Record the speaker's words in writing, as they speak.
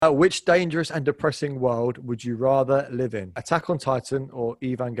Which dangerous and depressing world would you rather live in? Attack on Titan or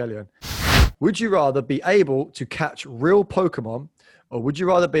Evangelion? Would you rather be able to catch real Pokemon, or would you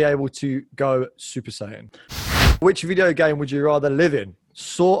rather be able to go Super Saiyan? Which video game would you rather live in?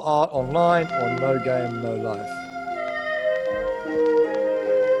 Sword Art Online or No Game, No Life?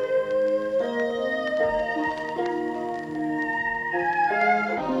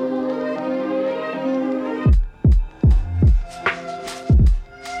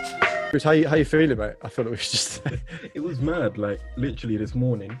 Chris, how you feeling, mate? I thought it was just... It was mad, like literally this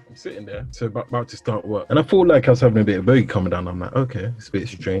morning, I'm sitting there, so about to start work, and I felt like I was having a bit of bogey coming down. I'm like, okay, it's a bit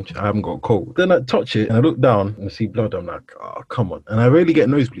strange, I haven't got a cold. Then I touch it and I look down and I see blood. I'm like, oh, come on. And I rarely get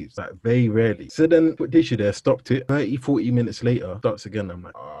nosebleeds, like very rarely. So then put tissue there, stopped it. 30-40 minutes later, starts again. I'm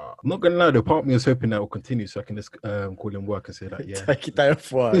like, oh. I'm not gonna lie, the part of me was hoping that will continue so I can just call in work and say like, yeah. Take it day off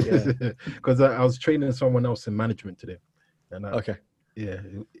work, yeah. Because I was training someone else in management today. And okay. Yeah,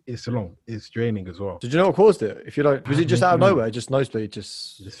 it's long. It's draining as well. Did you know what caused it? If you don't, was it just out of nowhere? Just nosebleed,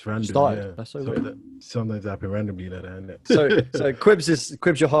 just random. started. Yeah. That's so weird. Sometimes it happens randomly like that, isn't it? So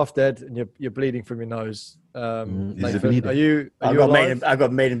Kwibs, you're half dead and you're bleeding from your nose. Is it bleeding? Are you I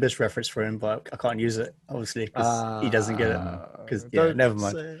got made in this reference for him, but I can't use it obviously because he doesn't get it. Because never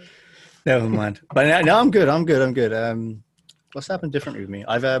mind. But no, I'm good. What's happened differently with me?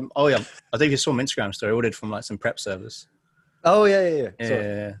 I've I think you saw my Instagram story. I ordered from like some prep service. Oh yeah.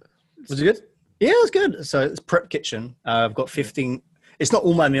 Yeah. Was it good? Yeah, it was good. So it's prep kitchen. I've got 15. It's not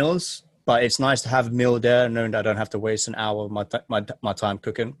all my meals, but it's nice to have a meal there, knowing that I don't have to waste an hour of my time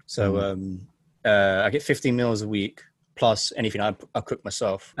cooking. So I get 15 meals a week plus anything I cook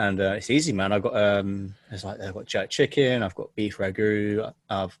myself, and it's easy, man. I've got I've got jerk chicken, I've got beef ragu,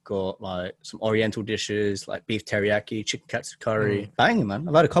 I've got like some Oriental dishes like beef teriyaki, chicken katsu curry. Banging, man.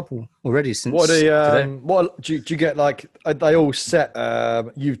 I've had a couple already since. What do you get? Like, are they all set?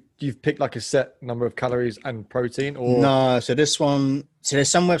 You've picked like a set number of calories and protein, or no? So this one, there's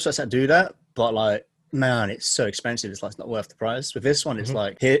some websites that do that, but like, man, it's so expensive. It's like it's not worth the price. With this one, it's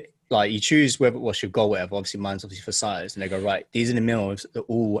like here. Like you choose what's your goal, whatever. Obviously, mine's obviously for size, and they go right. These are the meals, they're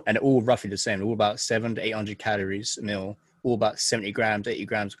all roughly the same. They're all about 700 to 800 calories a meal. All about 70 grams, 80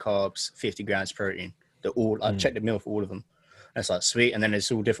 grams of carbs, 50 grams protein. They're all. I checked the meal for all of them. And it's like sweet, and then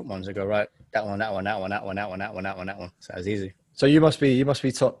there's all different ones. They go right. That one. So it's easy. So you must be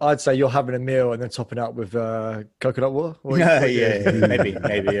top. I'd say you're having a meal and then topping up with coconut water. Yeah, maybe,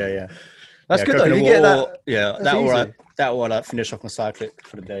 yeah. That's good though. You get that. Yeah, that will I finish off my cyclic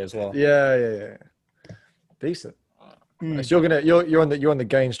for the day as well. Yeah. Decent. So you're on the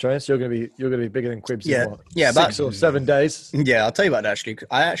gains train. So you're gonna be bigger than Kwibs. Yeah, 6 or 7 days. Yeah, I'll tell you about that actually.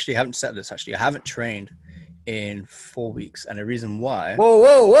 I actually haven't said this actually. I haven't trained in 4 weeks, and the reason why.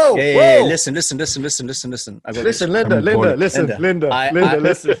 Whoa! Yeah. Listen. Listen, Linda. Listen.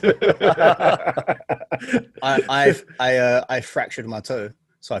 I fractured my toe.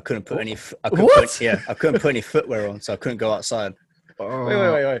 So I couldn't put any. I couldn't put any footwear on, so I couldn't go outside.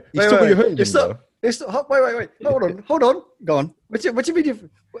 Wait. You still got your home gym, though? Wait. Hold on. Go on. What do you mean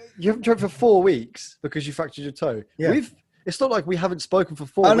you haven't trained for 4 weeks because you fractured your toe? Yeah. It's not like we haven't spoken for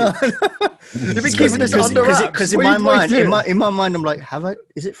 4 weeks. No. You've been keeping this under wraps. Because in my mind, I'm like,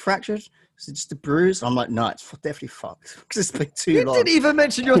 is it fractured? Is it just a bruise? I'm like, no, it's definitely fucked. Because it's been too long. You didn't even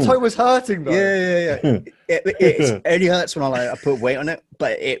mention your toe was hurting, though. Yeah. It only hurts when I put weight on it,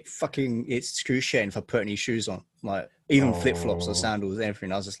 but it's excruciating if I put any shoes on, like even flip flops or sandals,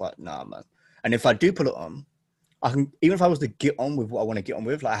 anything. I was just like, nah, man. And if I do put it on, I can. Even if I was to get on with what I want to get on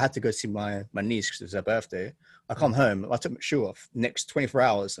with, like I had to go see my niece because it was her birthday. I come home, I took my shoe off. Next 24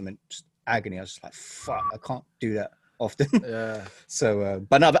 hours, I mean, just agony. I was just like, fuck, I can't do that often. Yeah. So,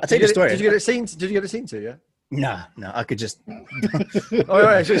 but no, but I'll tell you the story. Did you get it seen to? Yeah. No, I could just.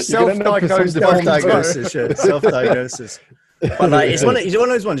 Self-diagnosis. But like, it's one of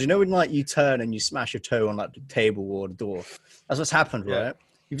those ones, you know, when like you turn and you smash your toe on like the table or the door. That's what's happened, right?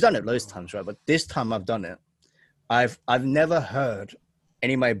 You've done it loads of times, right? But this time I've done it. I've never heard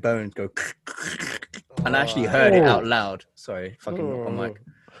any of my bones go, and I actually heard it out loud. Sorry, fucking on mic.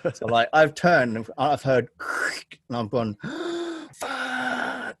 So like I've turned and I've heard, and I've gone,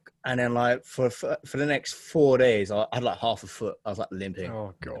 fuck. And then like for the next 4 days, I had like half a foot. I was like limping.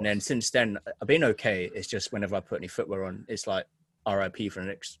 Oh god. And then since then, I've been okay. It's just whenever I put any footwear on, it's like RIP for the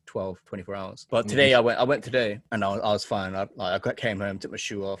next 12-24 hours. But today I went today, and I was fine. I came home, took my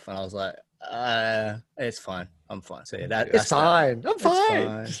shoe off, and I was like, it's fine. I'm fine. So yeah, it's fine. I'm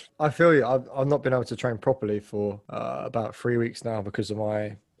fine. I feel you. I've not been able to train properly for about 3 weeks now because of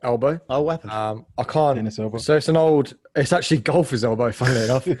my elbow. Oh, what happened? I can't. Tennis elbow. So it's actually golfer's elbow. Funnily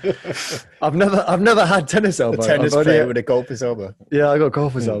enough, I've never had tennis elbow. A tennis I've player with a golfer's elbow. Yeah, I got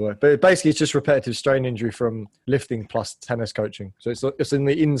golfer's elbow, but basically it's just repetitive strain injury from lifting plus tennis coaching. So it's in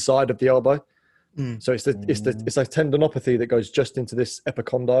the inside of the elbow. So it's a tendinopathy that goes just into this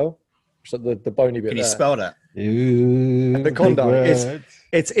epicondyle, so the bony bit. Can you there. spell that? Epicondyle.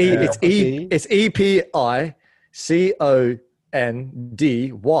 It's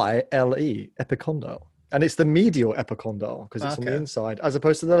EPICONDYLE, epicondyle. And it's the medial epicondyle because it's on the inside as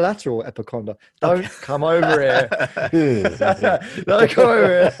opposed to the lateral epicondyle. Don't come over here. Don't come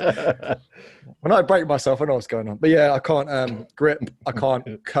over here. When I break myself, I know what's going on. But yeah, I can't grip. I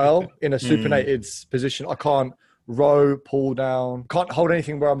can't curl in a supinated position. I can't row, pull down. Can't hold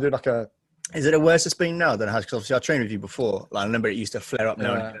anything where I'm doing like a... Is it a worse it's been now than it has? Because obviously I trained with you before. Like, I remember it used to flare up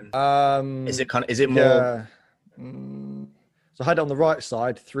now and then. Is it more... Yeah. So I had it on the right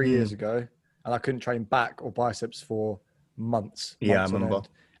side 3 years ago, and I couldn't train back or biceps for months. Yeah, I remember.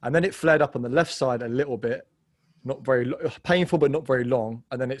 And then it flared up on the left side a little bit, not very painful, but not very long.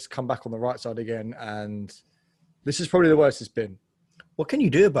 And then it's come back on the right side again. And this is probably the worst it's been. What can you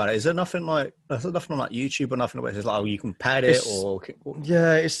do about it? Is there nothing like YouTube or nothing where it's like, oh, you can pad it or?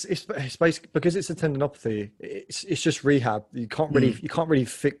 Yeah, it's basically because it's a tendinopathy. It's just rehab. You can't really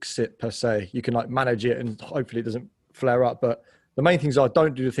fix it per se. You can like manage it and hopefully it doesn't flare up. But the main things are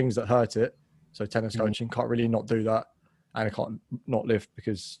don't do the things that hurt it. So tennis coaching can't really not do that, and I can't not lift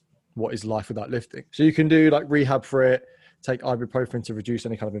because what is life without lifting? So you can do like rehab for it. Take ibuprofen to reduce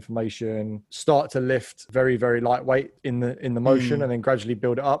any kind of inflammation. Start to lift very, very lightweight in the motion, and then gradually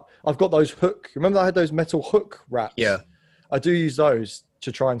build it up. I've got those Remember I had those metal hook wraps? Yeah, I do use those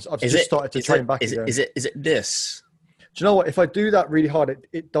to try and. I've just started to train back again. Is it this? Do you know what? If I do that really hard,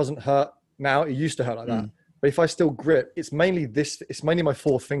 it doesn't hurt now. It used to hurt like that. But if I still grip, it's mainly this. It's mainly my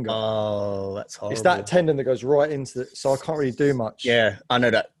fourth finger. Oh, that's horrible. It's that tendon that goes right into it, so I can't really do much. Yeah, I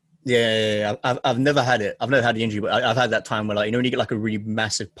know that. Yeah. I've never had it. I've never had the injury, but I've had that time where, like, you know, when you get like a really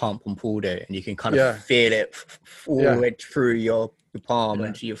massive pump on pull day, and you can kind of feel it all the way through your palm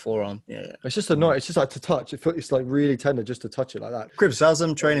into your forearm. Yeah, it's just annoying. It's just like to touch. It's like really tender just to touch it like that. Kwibs, how's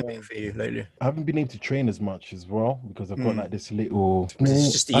training been for you lately? I haven't been able to train as much as well because I've got like this little.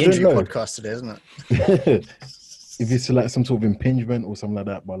 It's just the injury podcast today, isn't it? If it's like some sort of impingement or something like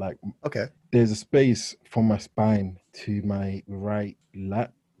that, but like, there's a space from my spine to my right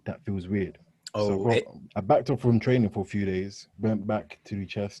lat that feels weird. So I backed up from training for a few days, went back to the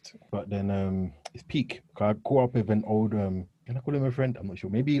chest, but then it's peak. I caught up with an old, can I call him a friend? I'm not sure.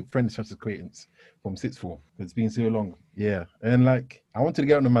 Maybe a friend such as acquaintance from sixth form. It's been so long. Yeah. And like, I wanted to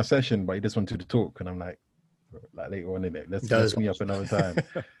get on my session, but he just wanted to talk. And I'm like later on in it, let's me up another time.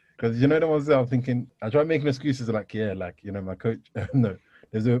 Because you know the ones that I'm thinking, I try making excuses like, my coach, no,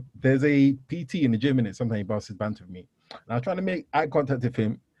 there's a PT in the gym in it. Sometimes he busts his banter with me. And I was trying to make eye contact with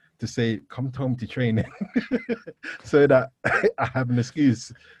him to say, come home to training so that I have an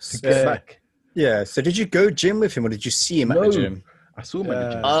excuse to get back. Yeah. So did you go gym with him or did you see him at the gym? I saw him at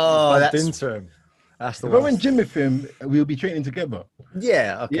the gym. Oh, that's into him. That's the one. If I went gym with him, we'll be training together.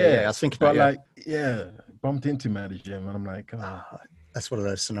 Yeah. Okay. Yeah. I was thinking about bumped into him at the gym and I'm like, that's one of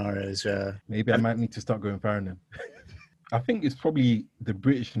those scenarios. Yeah. Maybe I might need to start going Farron. I think it's probably the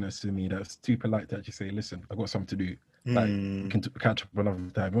Britishness in me that's too polite to actually say, listen, I've got something to do. Like, we can catch up another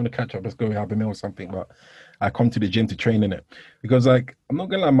time. If you want to catch up, let's go have a meal or something. But I come to the gym to train in it. Because, like, I'm not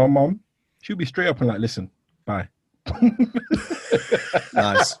going to lie, my mom, she'll be straight up and like, listen, bye.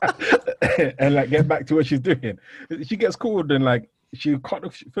 Nice. And, like, get back to what she's doing. She gets called and, like, she'll cut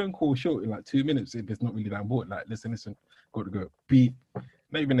the phone call short in, like, 2 minutes if it's not really that important. Like, listen, got to go. Beep.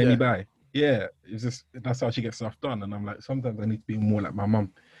 Not even any bye. Yeah, it's just that's how she gets stuff done. And I'm like, sometimes I need to be more like my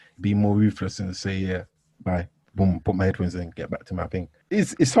mum, be more ruthless and say, bye, boom, put my headphones in, get back to my thing.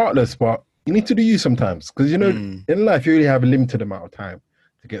 It's heartless, but you need to do you sometimes because you know in life you really have a limited amount of time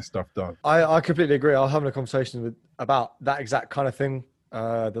to get stuff done. I completely agree. I was having a conversation about that exact kind of thing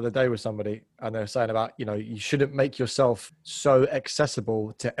the other day with somebody, and they're saying about, you know, you shouldn't make yourself so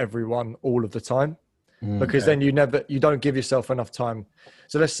accessible to everyone all of the time. Because then you don't give yourself enough time.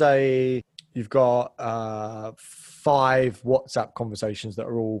 So let's say you've got 5 WhatsApp conversations that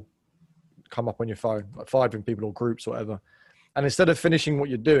are all come up on your phone, like 5 in people or groups or whatever. And instead of finishing what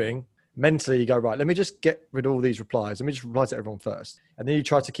you're doing, mentally you go, right, let me just get rid of all these replies. Let me just reply to everyone first. And then you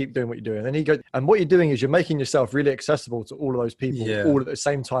try to keep doing what you're doing. And then you go, and what you're doing is you're making yourself really accessible to all of those people all at the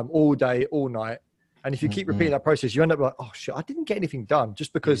same time, all day, all night. And if you keep repeating that process, you end up like, oh shit, I didn't get anything done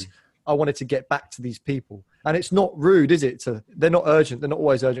just because I wanted to get back to these people. And it's not rude, is it? They're not urgent. They're not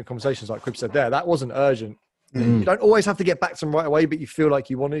always urgent conversations like Kwibs said there. That wasn't urgent. You don't always have to get back to them right away, but you feel like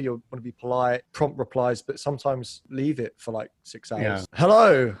you want to be polite, prompt replies, but sometimes leave it for like 6 hours. Yeah.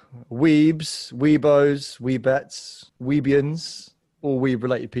 Hello, weebs, weebos, weebets, weebians, all weeb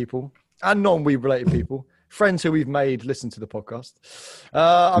related people and non-weeb related people. Friends who we've made listen to the podcast.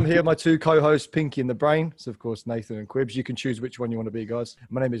 I'm here with my two co-hosts, Pinky and the Brain. So, of course, Nathan and Kwibs. You can choose which one you want to be, guys.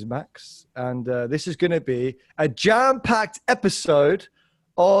 My name is Max, and this is going to be a jam-packed episode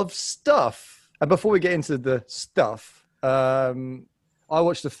of stuff. And before we get into the stuff, I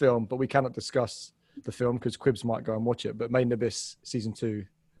watched the film, but we cannot discuss the film because Kwibs might go and watch it. But Made in Abyss Season 2,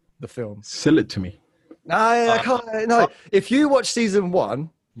 the film. Sell it to me. No, I can't. No, if you watch Season 1,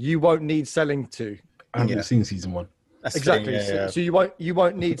 you won't need selling 2. I haven't seen season 1. That's Exactly. The thing, yeah. So you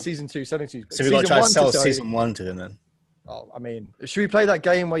won't need Season 2 selling 2. So we've got to try to sell Season 1 to them then. Oh, I mean, should we play that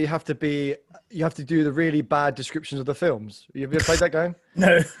game where you have to do the really bad descriptions of the films? Have you ever played that game?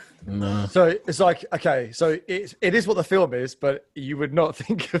 No. So it's like, okay, so it is what the film is, but you would not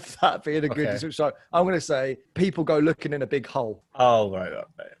think of that being a good description. So I'm going to say people go looking in a big hole. Oh, right.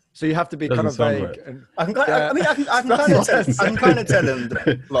 So you have to be Doesn't kind of sound vague. right. And, I can kind of tell them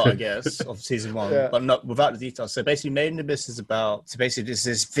the plot, I guess, of Season 1, but not without the details. So basically, Made in Abyss is about, there's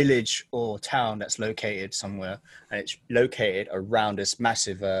this village or town that's located somewhere, and it's located around this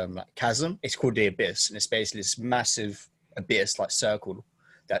massive chasm. It's called the Abyss, and it's basically this massive abyss, like circle,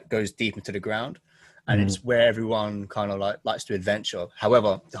 that goes deep into the ground. And it's where everyone kind of like likes to adventure.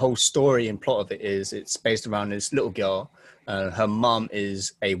 However, the whole story and plot of it is it's based around this little girl. Her mum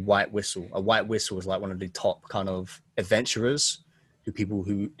is a white whistle. A white whistle is like one of the top kind of adventurers, they're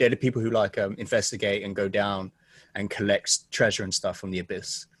the people who like investigate and go down and collect treasure and stuff from the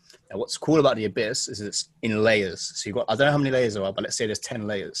abyss. Now, what's cool about the abyss is it's in layers. So I don't know how many layers there are, but let's say there's 10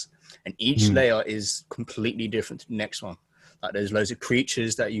 layers, and each layer is completely different to the next one. Like there's loads of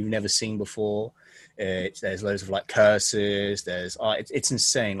creatures that you've never seen before. There's loads of like curses. It's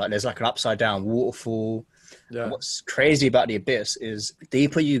insane. Like there's like an upside down waterfall. Yeah. And what's crazy about the abyss is the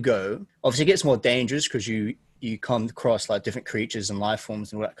deeper you go, obviously it gets more dangerous because you come across like different creatures and life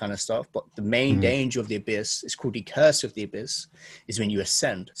forms and all that kind of stuff. But the main danger of the abyss, it's called the curse of the abyss, is when you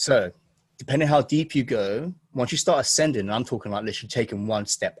ascend. So depending how deep you go, once you start ascending, and I'm talking like literally taking one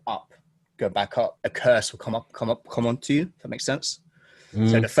step up, go back up, a curse will come onto you. If that makes sense.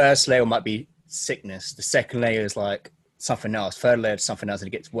 So the first layer might be sickness. The second layer is like something else. Third layer is something else, and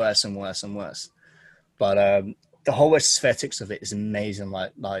it gets worse and worse and worse. But the whole aesthetics of it is amazing.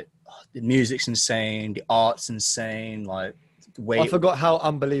 Like the music's insane, the art's insane. Like the way I forgot how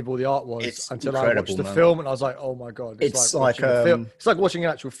unbelievable the art was until I watched the film, and I was like, "Oh my god!" It's like it's like watching an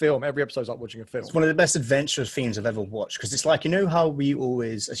actual film. Every episode's like watching a film. It's one of the best adventurous things I've ever watched because it's like, you know how we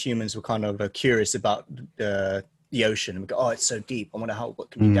always, as humans, were kind of curious about the ocean, and we go, "Oh, it's so deep. I wonder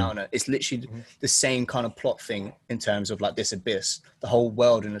what can be down there." It's literally the same kind of plot thing in terms of like this abyss. The whole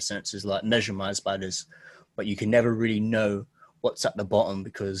world, in a sense, is like measurized by this, but you can never really know what's at the bottom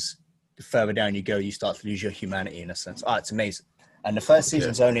because the further down you go, you start to lose your humanity in a sense. It's amazing. And the first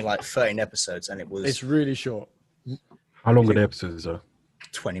season's only like 13 episodes, and it's really short. How long are the episodes, though?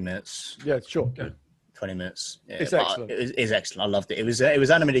 20 minutes. Yeah, it's short. Okay. 20 minutes. Yeah, it's excellent. It's excellent. I loved it. It was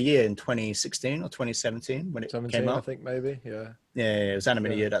Anime of the Year in 2016 or 2017 when it came out. I think maybe. Yeah. Yeah, it was Anime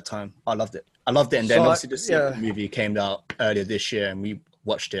of the Year that time. I loved it. And then obviously the second movie came out earlier this year, and we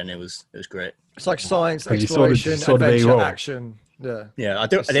watched it, and it was great. It's like science, exploration, adventure, action. Yeah. Yeah, I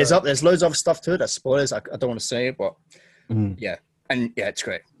do. There's loads of other stuff to it. That's spoilers. I don't want to say it, but yeah. And yeah, it's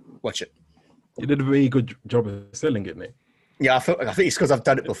great. Watch it. You did a really good job of selling it, Nick. Yeah, I think it's because I've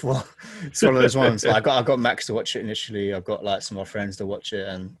done it before. It's one of those ones. Like, I got Max to watch it initially. I've got like some of my friends to watch it,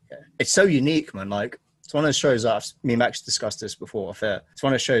 and it's so unique, man. Like, it's one of those shows that me and Max discussed this before. It's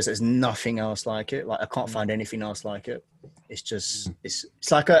one of those shows there's nothing else like it. Like, I can't find anything else like it. It's just it's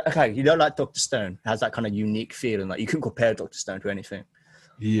like you don't like Dr. Stone. It has that kind of unique feeling. Like, you couldn't compare Dr. Stone to anything.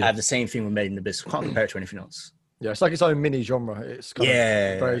 Yeah. I have the same thing with Made in Abyss. Can't compare it to anything else. Yeah, it's like its own mini genre. It's kind of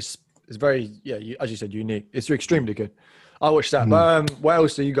very as you said, unique. It's extremely good. I watched that. What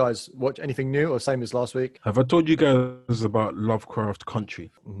else do you guys watch? Anything new or same as last week? Have I told you guys about Lovecraft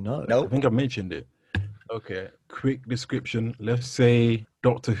Country? No. I think I mentioned it. Okay, quick description. Let's say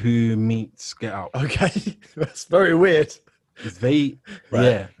Doctor Who meets Get Out. Okay, that's very weird. It's very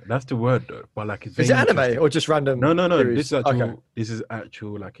yeah, that's the word though. But like, it's very is it anime or just random? No. Series? This is actual. Okay. This is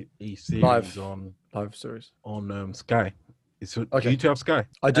actual like a series live series on Sky. It's do you two have Sky?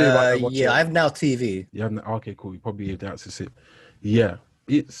 I do. I have Now TV. You have okay, cool. You probably have to access it. Yeah,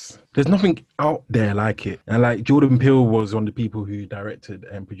 there's nothing out there like it, and like Jordan Peele was one of the people who directed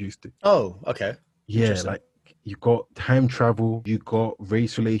and produced it. Oh, okay. Yeah, like You've got time travel, you've got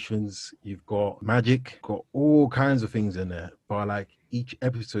race relations, you've got magic, got all kinds of things in there. But like each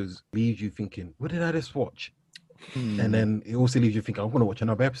episode leaves you thinking, what did I just watch? And then it also leaves you thinking, I want to watch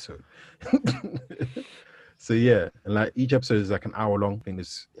another episode. So yeah, and like each episode is like an hour long. I think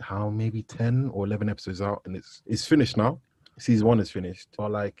there's maybe 10 or 11 episodes out, and it's finished now. Season 1 is finished.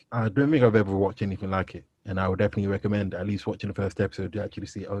 But like I don't think I've ever watched anything like it. And I would definitely recommend at least watching the first episode to actually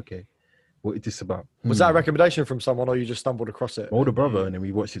see, okay, what is this about? Was that a recommendation from someone, or you just stumbled across it? Older brother, and then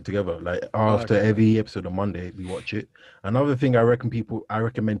we watched it together. Like after every episode on Monday, we watch it. Another thing I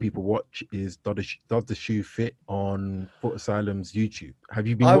recommend people watch is Does the Shoe Fit on Foot Asylum's YouTube. Have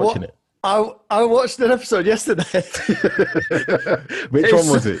you been watching it? I watched an episode yesterday. Which one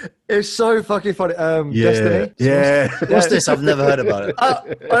was it? It's so fucking funny. Destiny. Yeah. What's this? I've never heard about it.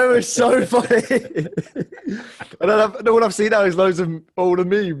 It was so funny. And then all I've seen now is loads of all the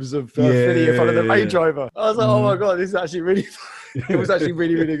memes of Finny in front of the Range Rover. I was like, oh my God, this is actually really funny. It was actually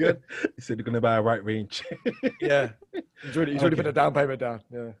really, really good. He said they're going to buy a right range. Yeah. He's already put a down payment down.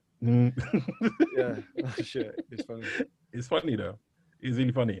 Yeah. Yeah. Oh, shit. It's funny. It's funny though. It's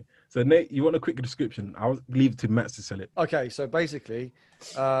really funny. So Nate, you want a quick description? I'll leave it to Matt to sell it. Okay, so basically,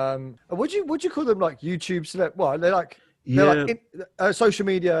 would you call them like YouTube celeb? Well, they're like social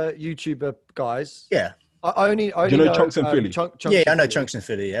media YouTuber guys. Yeah. I only Do you know Chunks and Philly? I know Chunks and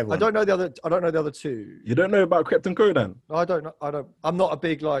Philly. Everyone. I don't know the other two. You don't know about Krypton Codan? I don't know. I'm not a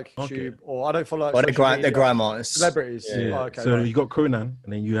big tube, or I don't follow. They're grime artists. Celebrities. Yeah. Oh, okay, so right. you got Conan,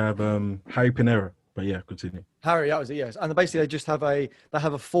 and then you have Harry Panera. But yeah, continue. Harry, that was it. Yes, and basically they just have a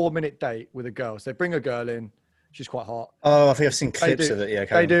 4-minute date with a girl. So they bring a girl in. She's quite hot. Oh, I think I've seen clips of it. Yeah,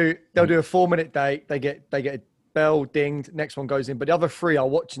 okay. They'll do a 4-minute date. They get a bell dinged. Next one goes in, but the other 3 are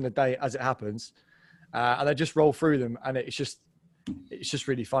watching the date as it happens, and they just roll through them, and it's just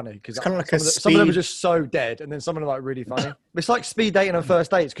really funny because kind of like some of them are just so dead, and then some of them are like really funny. It's like speed dating on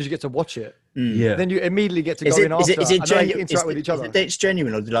first dates because you get to watch it. Yeah. Then you immediately get to go in after. Is it genuine? Interact with each other. It's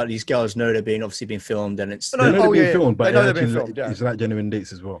genuine, or do like these girls know they're obviously being filmed, and it's They know they're being filmed, but they know they're being filmed. Yeah. It's like genuine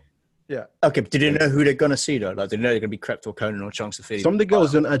dates as well. Yeah. Okay, but do they know who they're gonna see though? Like, they know they're gonna be Krept or Conan or Chunks of Philly. Some of the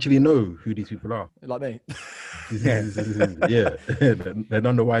girls don't actually know who these people are. Like me. Yeah, they're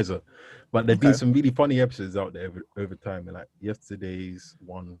none the wiser. But there've been some really funny episodes out there over time. And like yesterday's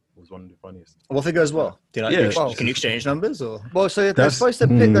one was one of the funniest. What if it goes well? Can you exchange numbers or? Well, so they're supposed to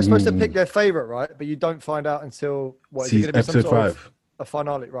pick their favorite, right? But you don't find out until what is it going to be? Episode 5. A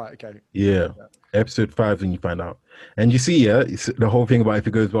finale, right? Okay. Yeah. Episode 5, when you find out, and you see, it's the whole thing about if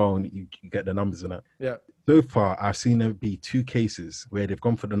it goes well, and you get the numbers and that. Yeah. So far, I've seen there be 2 cases where they've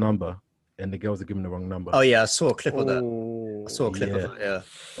gone for the number, and the girls are given the wrong number. Oh yeah, I saw a clip of that. Of that. Yeah.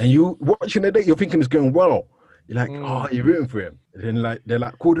 And you watching the date, you're thinking it's going well. You're like, oh, you're rooting for him. And then they're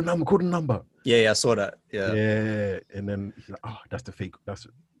like, call the number. Yeah, I saw that. Yeah. Yeah. And then he's like, oh, that's the fake.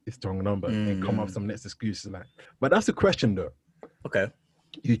 It's the wrong number. And come up with some next excuse. Like, but that's the question though. Okay.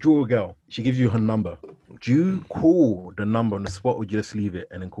 You draw a girl. She gives you her number. Do you call the number on the spot, or would you just leave it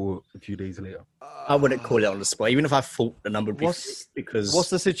and then call a few days later? I wouldn't call it on the spot, even if I thought the number would be because. What's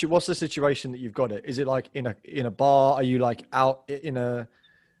the situation that you've got it? Is it like in a bar? Are you like out in a?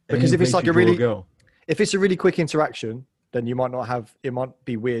 Because if it's like if it's a really quick interaction, then you might not have. It might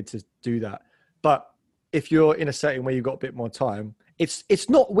be weird to do that. But if you're in a setting where you've got a bit more time, it's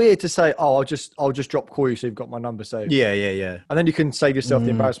not weird to say, oh, I'll just call you so you've got my number saved. Yeah. And then you can save yourself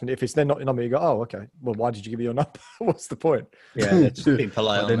the embarrassment. If it's then not your number, you go, oh, okay. Well, why did you give me your number? What's the point? Yeah, they're just being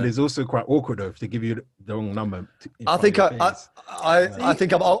polite. But then there's also quite awkward though if they give you the wrong number. I think I'm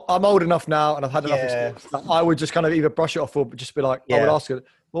old enough now, and I've had enough experience. Like, I would just kind of either brush it off or just be like, I would ask her.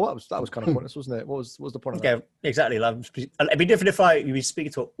 Well, that was kind of pointless, wasn't it? What was the point of that? Yeah, exactly. Like, it'd be different if you were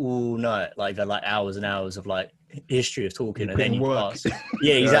speaking to her all night, like you've had like hours and hours of like history of talking, and then you ask.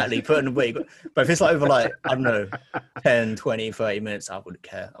 Yeah, exactly. Putting away. But if it's like over like, I don't know, 10, 20, 30 minutes, I wouldn't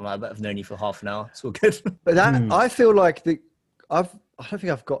care. I'm like, I bet I've known you for half an hour. It's all good. But that I feel like I don't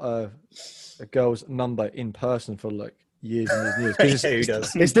think I've got a girl's number in person for like years and years. It's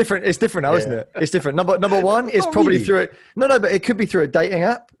different. It's different now, isn't it? It's different. Number one is probably through it. No, but it could be through a dating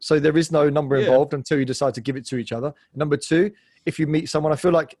app. So there is no number involved until you decide to give it to each other. Number 2, if you meet someone, I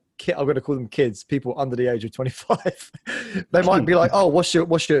feel like I'm going to call them kids, people under the age of 25. They might be like, oh, what's your IG?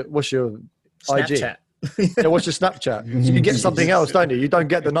 Snapchat. Yeah, what's your Snapchat? So you get something else, don't you? You don't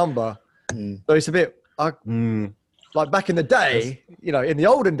get the number. So it's a bit like back in the day, in the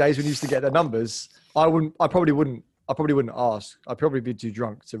olden days when you used to get their numbers, I probably wouldn't ask. I'd probably be too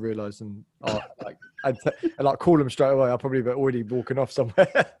drunk to realize and I'd call them straight away. I'd probably be already walking off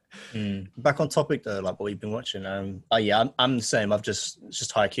somewhere. Back on topic though, like what you've been watching. I'm the same. It's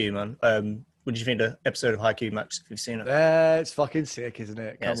just Haikyu, man. What did you think of the episode of Haikyu, Max, if you've seen it? It's fucking sick, isn't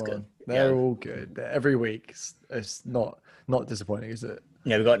it? Yeah, Come it's on. good. They're all good. Every week. It's not disappointing, is it?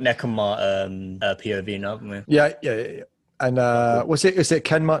 Yeah, we got Nekoma POV now, haven't we? Yeah. And what's it? Is it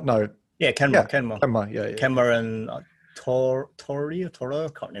Kenma? No. Yeah, Kenma. Kenma, yeah. Kenma and Toro, I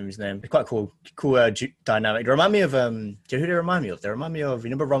can't remember his name. It's quite cool dynamic. They remind me of, do you know who they remind me of? They remind me of, you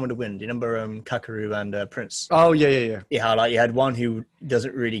remember Run with the Wind? You remember Kakeru and Prince? Oh, yeah. Yeah, how like you had one who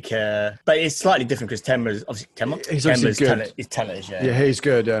doesn't really care, but it's slightly different because Tenma's obviously He's obviously good. He's talented, yeah. Yeah, he's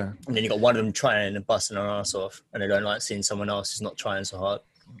good, yeah. And then you got one of them trying and busting their ass off, and they don't like seeing someone else who's not trying so hard.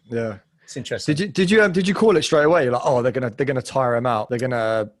 Yeah. It's interesting. Did you call it straight away? You're like, oh, they're gonna tire him out. They're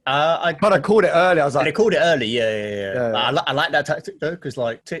gonna. I kind of called it early. I was like, they called it early. Yeah. I like that tactic though, because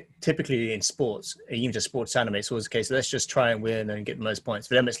like typically in sports, even just sports anime, it's always the case. Let's just try and win and get the most points.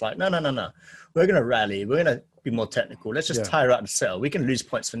 For them, it's like no. We're gonna rally. We're gonna be more technical. Let's just tire out the settle. We can lose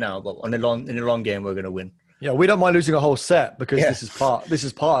points for now, but in the long game, we're gonna win. Yeah, we don't mind losing a whole set because this is part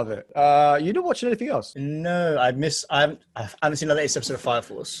of it. You not watching anything else? No, I haven't seen the latest episode of Fire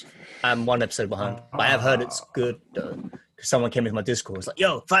Force. I'm one episode behind, but I have heard it's good though. Because someone came into my Discord, was like,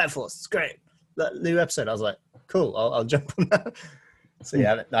 "Yo, Fire Force, it's great." That new episode, I was like, "Cool, I'll jump on that." So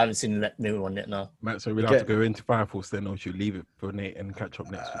yeah, I haven't seen the new one yet. No. Matt, so we'll have to go into Fire Force then, or should we leave it for Nate and catch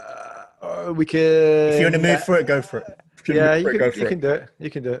up next week? We can. If you're in the mood for it, go for it. You can do it. You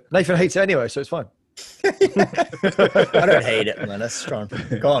can do it. Nathan hates it anyway, so it's fine. I don't hate it, man. That's strong.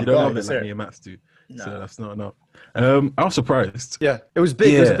 Go on. You don't love it like me and Matt do. No. So that's not enough. I was surprised. Yeah, it was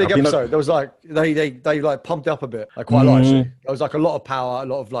big. It was a big episode. There was like they like pumped up a bit, like quite a lot actually. There was like a lot of power, a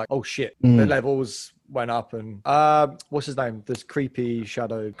lot of like, oh shit, the levels went up, and what's his name? This creepy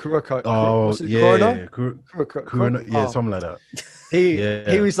shadow Kuroko. Oh yeah, Kurona, yeah, something like that.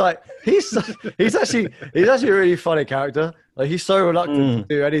 He was like he's actually a really funny character. Like he's so reluctant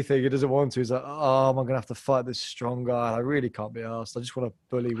to do anything he doesn't want to. He's like, oh, I'm gonna have to fight this strong guy. I really can't be asked. I just want to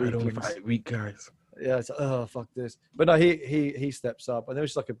bully weaklings. I don't fight weak guys. Yeah, it's like, oh fuck this. But no, he steps up, and it was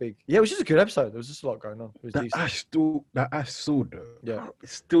just like a big. Yeah, it was just a good episode. There was just a lot going on. It was decent. That Ash sword though. Yeah,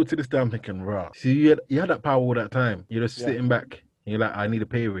 still to this day I'm thinking, raw. See, you had that power all that time. You're just sitting back. And you're like, I need a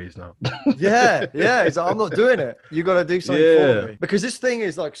pay raise now. yeah. It's like, I'm not doing it. You got to do something for me because this thing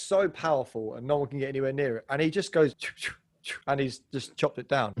is like so powerful, and no one can get anywhere near it. And he just goes, and he's just chopped it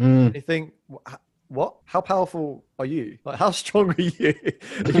down. And you think, what? How powerful are you? Like, how strong are you?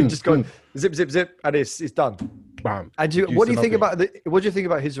 You just go zip, zip, zip, and it's done. Bam. And what do you think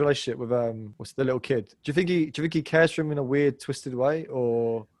about his relationship with what's the little kid? Do you think he cares for him in a weird, twisted way,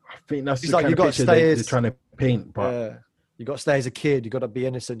 or I think that's he's the like, kind you of picture they're trying to paint, but you got to stay as a kid. You got to be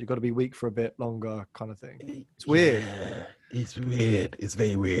innocent. You got to be weak for a bit longer, kind of thing. It's weird. Yeah, it's weird. It's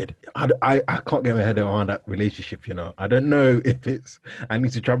very weird. I can't get my head around that relationship. You know, I don't know if it's. I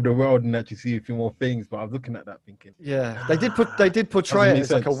need to travel the world and actually see a few more things. But I was looking at that thinking, yeah, they did portray it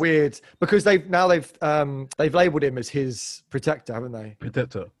as like a weird because they've labelled him as his protector, haven't they?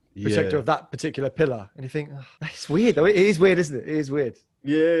 Protector of that particular pillar. And you think it's weird though. It is weird, isn't it? It is weird.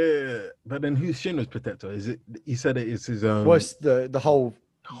 Yeah, but then who's Shinra's protector? Is it? He said it is his. Well, it's the whole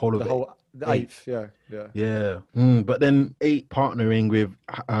eighth. Yeah. But then 8 partnering with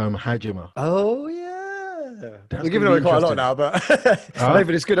Hajima. Oh yeah. We're giving away quite a lot now, but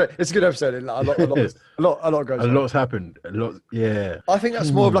David, it's good. It's a good episode. A lot goes on. A lot's happened. A lot. Yeah. I think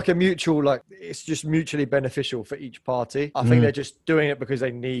that's more of like a mutual, like it's just mutually beneficial for each party. I think they're just doing it because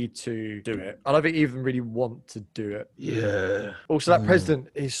they need to do it. I don't think they even really want to do it. Yeah. Also, that president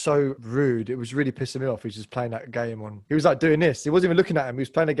is so rude. It was really pissing me off. He's just playing that game on. He was like doing this. He wasn't even looking at him. He was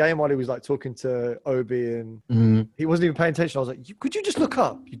playing a game while he was like talking to Obi, and he wasn't even paying attention. I was like, could you just look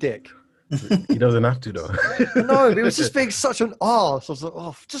up, you dick? He doesn't have to though. No, but it was just being such an arse. I was like,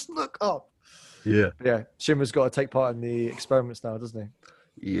 oh, just look up. Yeah. Yeah. Shinra's got to take part in the experiments now, doesn't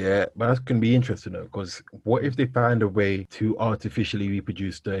he? Yeah, but that's going to be interesting though, because what if they find a way to artificially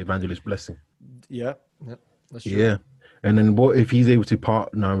reproduce the evangelist blessing? Yeah, that's true. Yeah. And then what if he's able to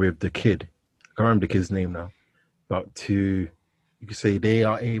partner with the kid? I can't remember the kid's name now. But you could say they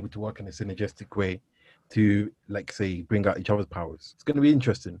are able to work in a synergistic way to, like, say, bring out each other's powers. It's going to be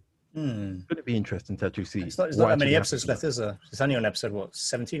interesting. It's going to be interesting to actually see. It's not that many episodes left, is there? It's only on episode,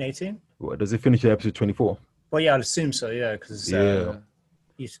 17, 18? What, does it finish at episode 24? Well, yeah, I'd assume so, yeah. Because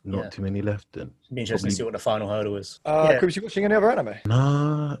not too many left then. It'd be interesting to see what the final hurdle is. Kwibs, you watching any other anime?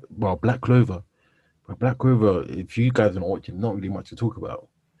 Nah, well, Black Clover. But Black Clover, if you guys are not watching, not really much to talk about.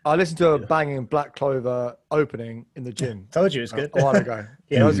 I listened to a banging Black Clover opening in the gym. Told you it was good. A while ago.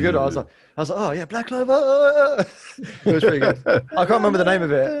 Yeah, it was good. I was like, oh yeah, Black Clover. It was pretty good. I can't remember the name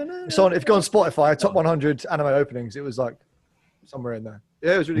of it. So if you go on Spotify, top 100 anime openings, it was like somewhere in there.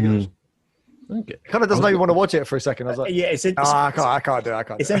 Yeah, it was really good. Okay. Kind of doesn't make me want to watch it for a second. I was like, yeah, I can't do it. I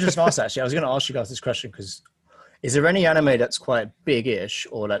can't. It's do it. interesting to ask, actually. I was going to ask you guys this question because is there any anime that's quite big-ish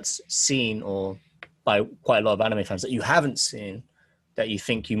or that's seen or by quite a lot of anime fans that you haven't seen that you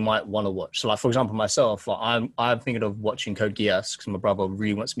think you might want to watch? So, like, for example, myself, like, I'm thinking of watching Code Geass because my brother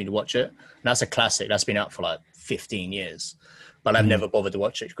really wants me to watch it. And that's a classic. That's been out for like 15 years. But I've never bothered to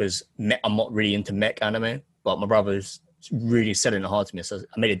watch it because I'm not really into mech anime. But my brother's really selling it hard to me. So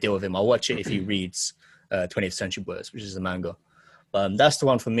I made a deal with him. I'll watch it if he reads 20th Century Boys, which is a manga. That's the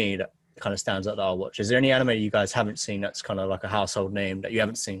one for me that kind of stands out that I'll watch. Is there any anime you guys haven't seen that's kind of like a household name that you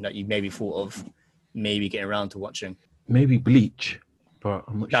haven't seen that you maybe thought of maybe getting around to watching? Maybe Bleach, but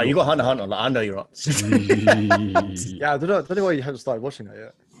I'm not No, sure. you got Hunter x Hunter. Like, I know you're up. Yeah, I don't know why you haven't started watching that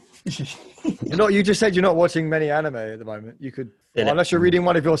yet. You just said you're not watching many anime at the moment. You could, unless you're reading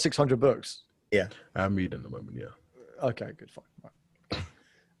one of your 600 books. Yeah, I'm reading at the moment. Yeah. Okay, good. Fine.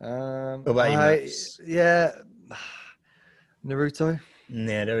 What about you, Max? Yeah, Naruto.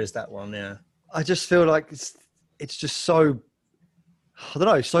 Yeah, there is that one. Yeah, I just feel like it's just so, I don't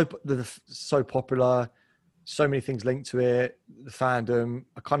know, so popular, so many things linked to it, the fandom.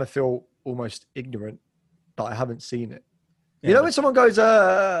 I kind of feel almost ignorant that I haven't seen it. Yeah, you know, when someone goes,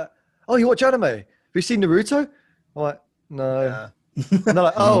 "Oh, you watch anime? Have you seen Naruto?" I'm like, "No." yeah. And they're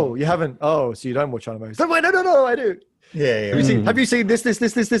like, "Oh, you haven't? Oh, so you don't watch anime?" So, wait, no, I do. Yeah. Have you seen this?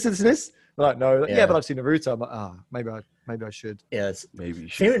 I'm like, no. Yeah. But I've seen Naruto. I'm like, maybe I should. Yeah, Maybe you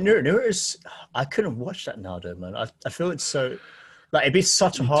should. Naruto's. I couldn't watch that now, though, man. I feel it's so like it'd be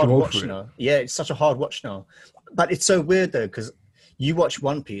such a hard too old watch for it. now. Yeah, it's such a hard watch now. But it's so weird though because you watch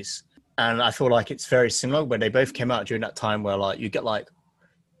One Piece, and I feel like it's very similar. When they both came out during that time, where like you get like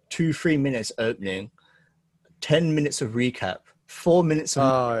 2-3 minutes opening, 10 minutes of recap, 4 minutes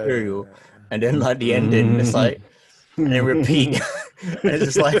of material, and then like the ending. It's like. And then repeat. And it's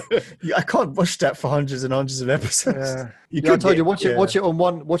just like I can't watch that for hundreds and hundreds of episodes. I told you watch it on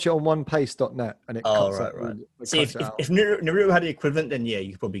onepace.net and it cuts right. out. See, if Naruto had the equivalent, then yeah,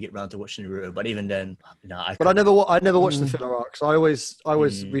 you could probably get around to watching Naruto. But even then, no. I never watched the filler arcs. I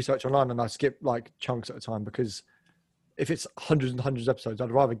always research online and I skip like chunks at a time because if it's hundreds and hundreds of episodes, I'd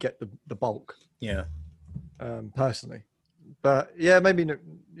rather get the bulk. Yeah. Personally, but yeah, maybe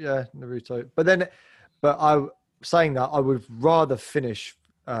Naruto. But saying that, I would rather finish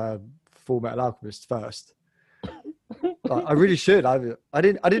Full Metal Alchemist first. Like, I really should. I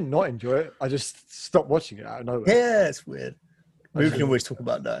didn't not enjoy it. I just stopped watching it out of nowhere. Yeah, it's weird. We can always talk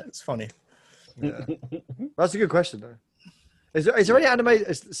about that. It's funny. Yeah. That's a good question, though. Is there any anime?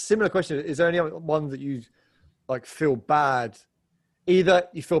 A similar question. Is there any one that you like feel bad? Either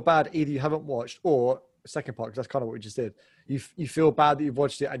you feel bad, either you haven't watched, or second part, because that's kind of what we just did. You feel bad that you've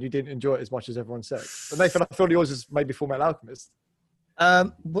watched it and you didn't enjoy it as much as everyone said. But Nathan, I feel yours is maybe Full Metal Alchemist.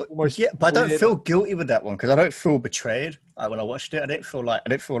 But I don't feel guilty with that one because I don't feel betrayed when I watched it. I didn't feel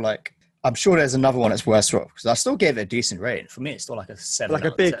like. I'm sure there's another one that's worse off because I still gave it a decent rating. For me, it's still like a 7. Like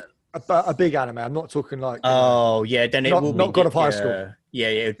a big anime. I'm not talking like. Oh yeah, then it will be not God of High School. Yeah,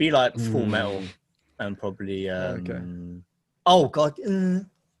 it'd be like Full Metal and probably. Okay. Oh God, Demon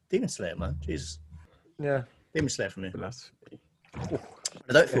Slayer, man, Jesus. Yeah. Demon Slayer for me. Blasphemy.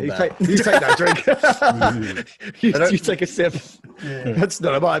 I don't feel bad. You take that drink. you take a sip. Yeah. That's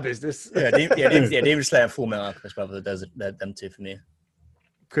none of my business. Demon Slayer and Full Metal Alchemist, brother. They're them two for me.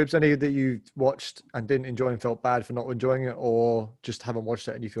 Kwibs, any that you watched and didn't enjoy and felt bad for not enjoying it, or just haven't watched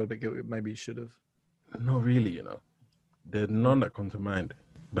it and you feel a bit guilty? Maybe you should have. Not really, There's none that come to mind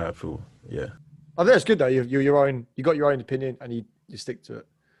that I feel, yeah. I think it's good though. You got your own opinion and you stick to it.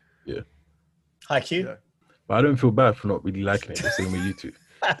 Yeah. Haikyu. Yeah. But I don't feel bad for not really liking it the same way you two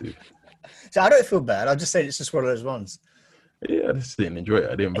do. So I don't feel bad. I'm just saying it's just one of those ones. Yeah, I just didn't enjoy it.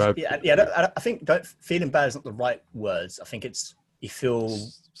 I didn't vibe. I think feeling bad is not the right words. I think it's you feel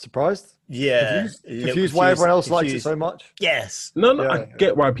surprised. Yeah, confused why everyone else likes it so much. Yes. No, I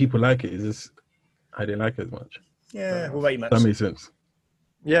get why people like it. It's just I didn't like it as much. Yeah. What about you, Max? That makes sense.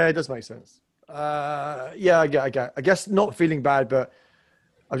 Yeah, it does make sense. I guess not feeling bad, but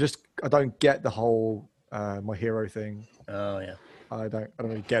I don't get the whole my hero thing. Oh yeah. I don't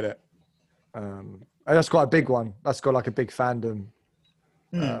really get it. And that's quite a big one. That's got like a big fandom.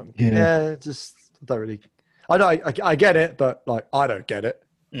 Just don't really. I know I get it, but like I don't get it.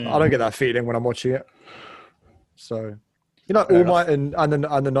 I don't get that feeling when I'm watching it. So, All Might and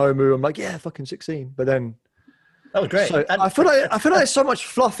the Nomu, I'm like, yeah, fucking 16. But then that was great. So I feel like there's so much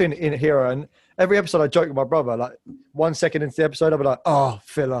fluff in Hero, and every episode I joke with my brother. Like 1 second into the episode, I'll be like, "Oh,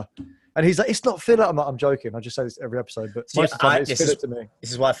 filler," and he's like, "It's not filler." I'm joking. I just say this every episode, but most of the time it's filler to me.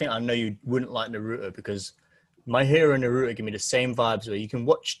 This is why I think I know you wouldn't like Naruto because My Hero and Naruto give me the same vibes where you can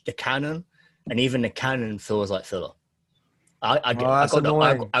watch the canon and even the canon feels like filler. I that's got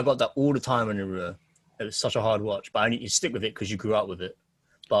annoying. I got that all the time in Naruto. It was such a hard watch, but you stick with it because you grew up with it.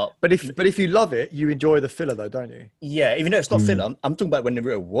 But if you love it, you enjoy the filler though, don't you? yeah, even though it's not filler, I'm talking about when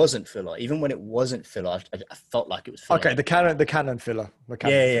Naruto wasn't filler. Even when it wasn't filler, I felt like it was filler. Okay, the canon filler. The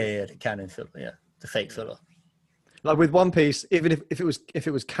canon filler, the fake filler. Like with One Piece, even if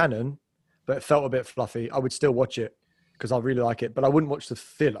it was canon, but it felt a bit fluffy, I would still watch it because I really like it, but I wouldn't watch the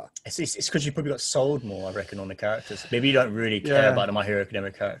filler. It's because you probably got sold more, I reckon, on the characters. Maybe you don't really care about the My Hero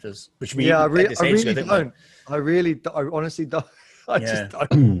Academia characters, which we I really don't. I honestly don't. I just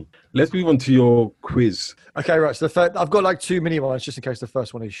don't. Let's move on to your quiz. Okay, right. So I've got like 2 mini ones just in case the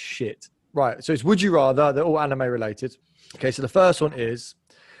first one is shit. Right. So it's would you rather? They're all anime related. Okay. So the first one is: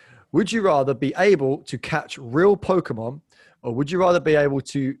 would you rather be able to catch real Pokemon, or would you rather be able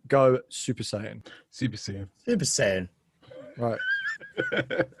to go Super Saiyan? Super Saiyan. Super Saiyan. Right.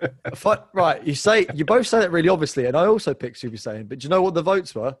 Right. You both say that really obviously, and I also picked Super Saiyan. But do you know what the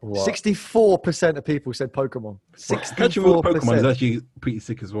votes were? 64% of people said Pokemon. 64%. Catching real Pokemon is actually pretty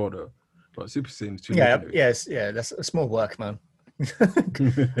sick as well, though. But Super Saiyan is too. Yeah. That's a small work, man.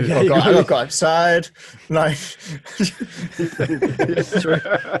 I got outside. Like, It's true.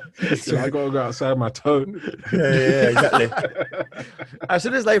 So I gotta go outside my toe. yeah, exactly. As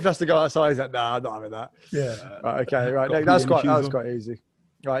soon as Leif has to go outside, he's like, "Nah, I'm not having that." Yeah. Right. Okay. Right. Got That was quite easy.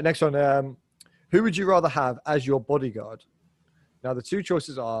 Right. Next one. Who would you rather have as your bodyguard? Now the 2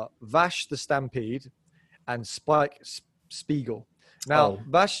 choices are Vash the Stampede and Spike Spiegel. Now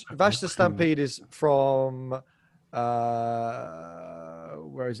Vash the Stampede is from.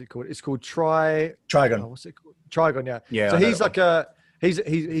 Where is it called? It's called Trigon. What's it called? Trigon, yeah. Yeah. So he's like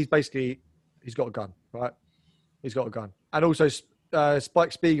he's basically he's got a gun, right? He's got a gun, and also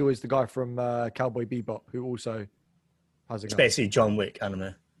Spike Spiegel is the guy from Cowboy Bebop who also has a gun. It's basically John Wick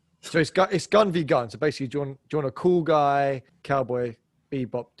anime. So it's gun v gun. So basically, do you want a cool guy, Cowboy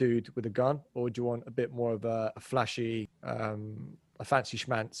Bebop dude with a gun, or do you want a bit more of a flashy, a fancy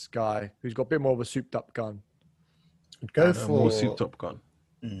schmantz guy who's got a bit more of a souped up gun? Go for more souped up gun.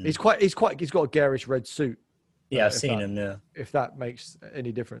 He's got a garish red suit. Yeah, I've seen him. Yeah. If that makes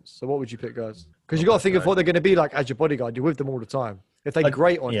any difference. So what would you pick, guys? Because you got to think of what they're going to be like as your bodyguard. You're with them all the time. If they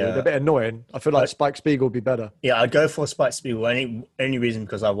grate on you, they're a bit annoying. I feel like Spike Spiegel would be better. Yeah, I'd go for Spike Spiegel. Only reason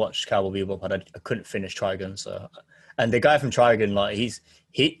because I watched Cowboy Bebop, I couldn't finish Trigon. So, and the guy from Trigon, like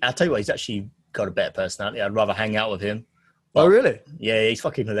I tell you what, he's actually got a better personality. I'd rather hang out with him. Oh, really? Yeah, he's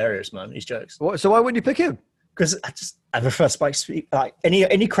fucking hilarious, man. He's jokes. So why wouldn't you pick him? Because I prefer Spike. Like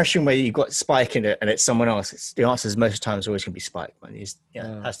any question where you've got Spike in it and it's someone else, the answer is most of the time is always going to be Spike. Man, it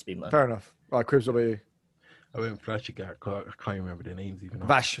has to be, man. Fair enough. Right, Kwibs, what about you? I went flashy guy. I can't remember their names even.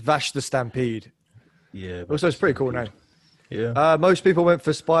 Vash the Stampede. Yeah. Also, it's a pretty cool name. Yeah. Most people went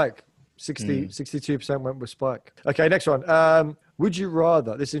for Spike. 62% went with Spike. Okay, next one. Would you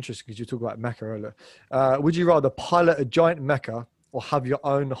rather? This is interesting because you talk about mecha earlier. Would you rather pilot a giant mecha or have your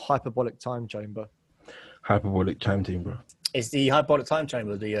own hyperbolic time chamber? Hyperbolic time chamber. Is the hyperbolic time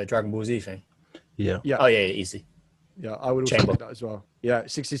chamber the Dragon Ball Z thing? Yeah. Yeah. Oh, yeah, easy. Yeah, I would also pick that as well. Yeah,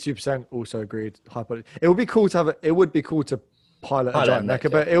 62% also agreed. Hyperbolic. It would be cool to pilot a giant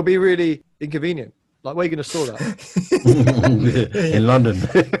mecha, but it'll be really inconvenient. Like, where are you going to store that? In London.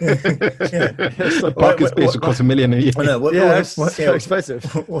 Parking space will cost $1 million a year. It's so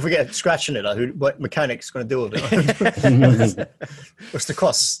expensive. We'll forget scratching it. Like, what mechanic's going to deal with it? What's the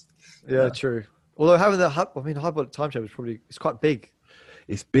cost? Yeah, true. Although having hyperbolic time chamber is it's quite big.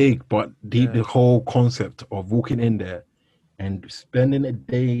 It's big, but the whole concept of walking in there and spending a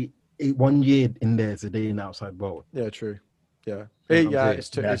day, 1 year in there is a day in the outside world. Yeah, true. Yeah. It's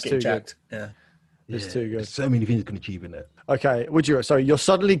too good. Yeah. It's too good. There's so many things you can achieve in it. Okay, you're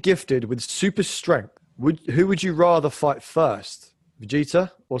suddenly gifted with super strength. Who would you rather fight first, Vegeta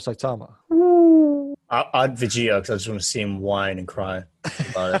or Saitama? I'd Vegeta because I just want to see him whine and cry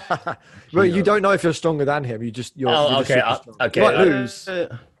about it. Well, you don't know if you're stronger than him. You're okay. You might lose.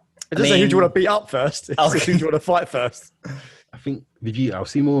 It doesn't say who do you want to beat up first. It says who do you want to fight first. I think Vegeta, I'll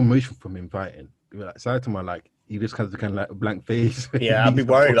see more emotion from him fighting. Like Saitama, like he just has kind of like a blank face. Yeah, I'd be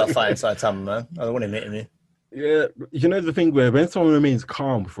worried about fighting Saitama, man. I don't want him hitting me. Yeah, you know the thing where when someone remains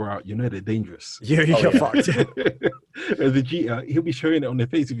calm throughout, you know they're dangerous. You get fucked. As Vegeta, he'll be showing it on their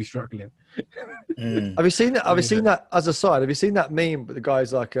face if he's struggling. Have you seen that? Have you seen that as a side? Have you seen that meme? But the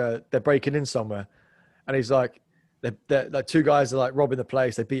guy's like, they're breaking in somewhere, and he's like, they're like 2 guys are like robbing the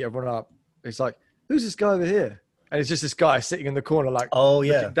place. They beat everyone up. He's like, who's this guy over here? And it's just this guy sitting in the corner, like,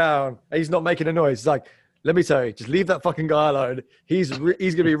 looking down. And he's not making a noise. He's like, let me tell you, just leave that fucking guy alone. He's going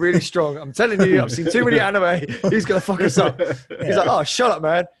to be really strong. I'm telling you, I've seen too many anime. He's going to fuck us up. He's like, oh, shut up,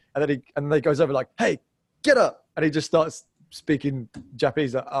 man. and then he goes over like, "Hey, get up!" And he just starts speaking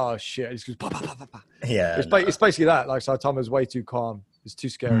Japanese. Like, oh shit! And he just goes, "Pa, pa, pa, pa, pa." Yeah, It's basically that. Like Saitama's way too calm. It's too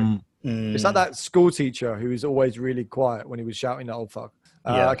scary. It's like that school teacher who was always really quiet when he was shouting at old fuck.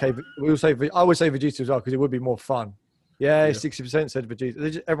 Okay, I would say Vegeta as well because it would be more fun. Yeah, 60% said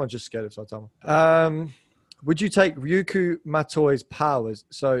Vegeta. Everyone's just scared of Saitama. Would you take Ryuko Matoi's powers?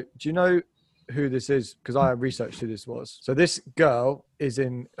 So do you know who this is? Because I researched who this was. So this girl is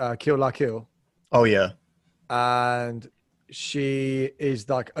in Kill La Kill. Oh yeah. And she is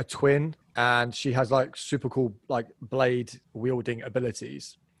like a twin, and she has like super cool like blade wielding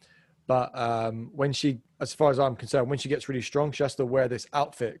abilities. But when she, as far as I'm concerned, when she gets really strong, she has to wear this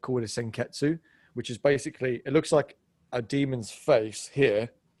outfit called a senketsu, which is basically, it looks like a demon's face here,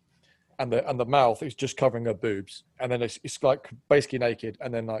 and the mouth is just covering her boobs, and then it's like basically naked,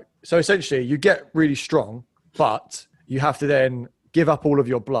 and then like, so essentially you get really strong, but you have to then give up all of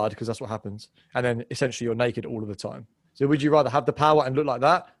your blood because that's what happens, and then essentially you're naked all of the time. So would you rather have the power and look like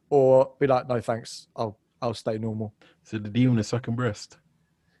that, or be like, no thanks, I'll stay normal? So the demon is sucking breast.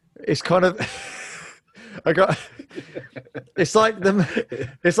 It's kind of it's like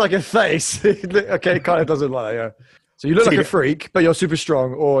a face. Okay, it kind of doesn't like that, yeah. So you look like a freak, but you're super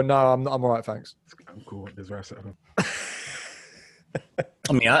strong, or no, I'm all right, thanks. I'm cool. There's rest at home.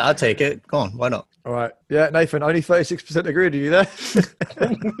 I mean, I'll take it. Go on, why not? All right. Yeah, Nathan, only 36% agreed with you there.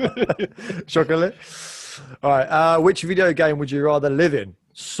 Shockingly. All right. Which video game would you rather live in?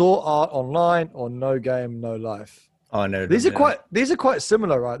 Sword Art Online or No Game, No Life? Oh, no. These are quite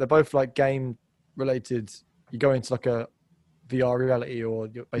similar, right? They're both like game related. You go into like a VR reality, or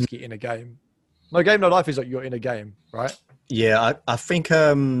you're basically in a game. No Game, No Life is like you're in a game, right? Yeah, I think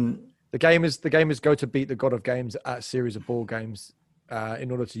the game is go to beat the god of games at a series of ball games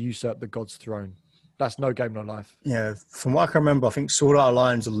in order to usurp the god's throne. That's No Game, No Life. Yeah, from what I can remember, I think Sword Art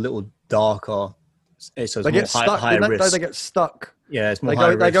Online's a little darker. So They get stuck. They get stuck. Yeah, it's more high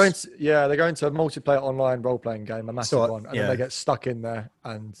risk. They go into a multiplayer online role playing game, a massive one, and then they get stuck in there.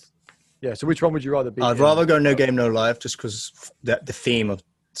 And yeah, so which one would you rather be? I'd rather go No Game, No Life, just because the theme of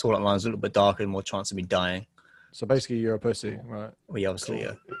Sword Art Online is a little bit darker and more chance of me dying. So basically, you're a pussy, right? Well, yeah, obviously,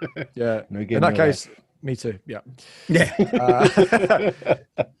 cool. Yeah. Yeah. No Game, in that No case, me too. Yeah. Yeah.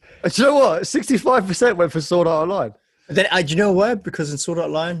 Do you know what? 65% went for Sword Art Online. Then do you know why? Because in Sword Art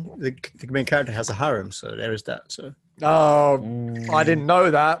Online, the main character has a harem, so there is that. So. Oh, I didn't know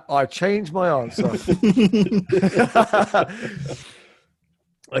that. I changed my answer.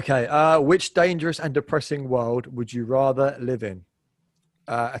 Okay. Which dangerous and depressing world would you rather live in?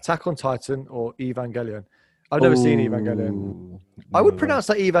 Attack on Titan or Evangelion? I've never seen Evangelion. I would pronounce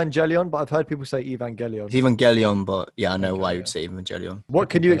that Evangelion, but I've heard people say Evangelion. It's Evangelion, but yeah, I know why you'd say Evangelion. What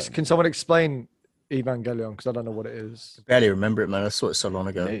can someone explain Evangelion? Because I don't know what it is. I barely remember it, man. I saw it so long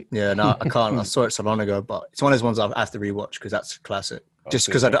ago. Yeah, no, I can't. I saw it so long ago, but it's one of those ones I have to rewatch because that's classic. Just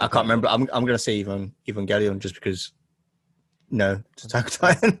because I can't remember. I'm gonna say Evangelion just because. No, it's Attack on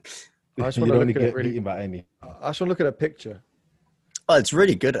Titan. I just want to look at a picture. Oh, it's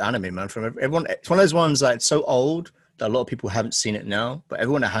really good anime, man. From everyone, it's one of those ones that it's so old that a lot of people haven't seen it now. But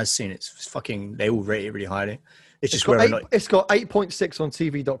everyone that has seen it, they all rate it really highly. It's got 8.6 on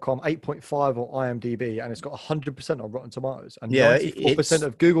TV.com, 8.5 on IMDb, and it's got 100% on Rotten Tomatoes. And 94%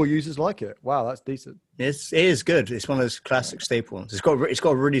 of Google users like it. Wow, that's decent. It is good. It's one of those classic staple ones. It's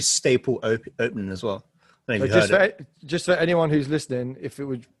got a really staple opening as well. Just for anyone who's listening,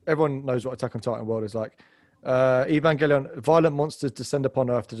 everyone knows what Attack on Titan world is like. Evangelion, violent monsters descend upon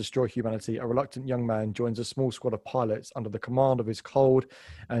Earth to destroy humanity. A reluctant young man joins a small squad of pilots under the command of his cold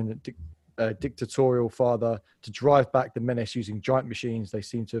and dictatorial father to drive back the menace using giant machines. They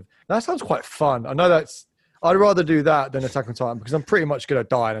seem to have... That sounds quite fun. I know I'd rather do that than Attack on Titan because I'm pretty much going to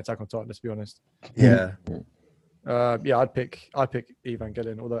die in Attack on Titan, let's be honest. Yeah. Yeah, I'd pick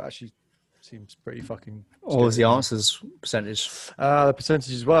Evangelion, although it actually seems pretty fucking... What was the answers percentage? The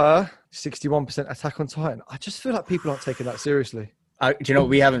percentages were 61% Attack on Titan. I just feel like people aren't taking that seriously. Do you know,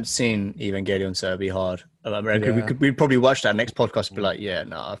 we haven't seen Evangelion, so it'd be hard. We'd probably watch that next podcast and be like, yeah,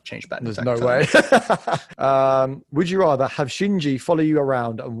 no, I've changed back. There's no way. Would you rather have Shinji follow you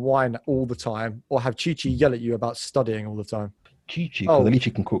around and whine all the time, or have Chi-Chi yell at you about studying all the time? Chi-Chi, because at least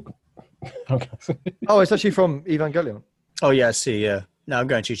she can cook. Oh, it's actually from Evangelion. Oh, yeah, I see, yeah. No, I'm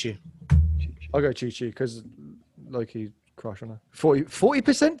going Chi-Chi. I'll go Chi-Chi because Loki crush on her.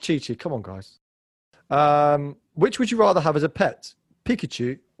 40% Chi-Chi. Come on, guys. Which would you rather have as a pet?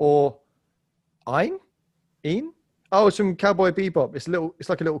 Pikachu or Ein? Oh, it's from Cowboy Bebop. It's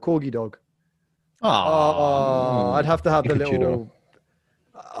like a little corgi dog. Oh, I'd have to have the little.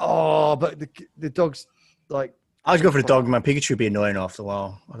 Oh, but the dog's like I was going for the dog, man. Pikachu would be annoying after a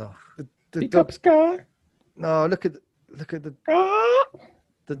while. I don't know. The Pick up dog. Sky. No, look at the. Ah.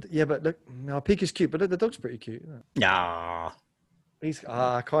 Yeah, but look, no, Pikachu's cute, but look, the dog's pretty cute. Isn't it? Nah. He's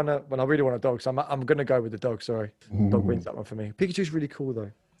kind of when I really want a dog, so I'm gonna go with the dog. Sorry, dog wins that one for me. Pikachu's really cool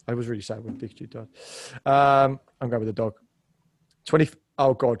though. I was really sad when Pikachu died. I'm going with the dog.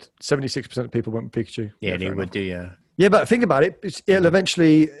 76% of people went with Pikachu. Yeah, they fair would enough. do, yeah. Yeah, but think about it. It'll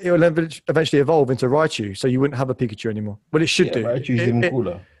eventually evolve into Raichu, so you wouldn't have a Pikachu anymore. Well, it should do. Raichu's even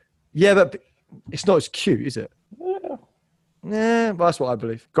cooler. Yeah, but it's not as cute, is it? Yeah. Yeah, well, that's what I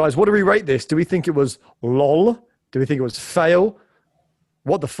believe. Guys, what do we rate this? Do we think it was lol? Do we think it was fail?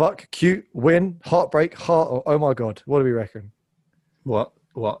 What the fuck? Cute, win, heartbreak, heart, or oh my god? What do we reckon? What?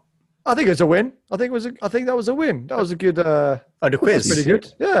 I think it's a win. I think that was a win. That was a good. Oh, the quiz. Pretty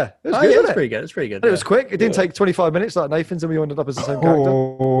good. Yeah, it was Oh, good. yeah, Wasn't that's it? pretty good. That's pretty good. And it was quick. It didn't take 25 minutes like Nathan's, and we ended up as the same character.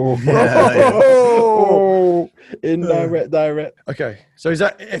 Oh, indirect. Okay, so is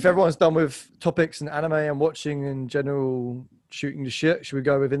that if everyone's done with topics and anime and watching and general shooting the shit? Should we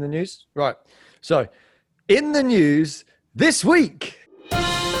go with in the news? Right. So, in the news this week.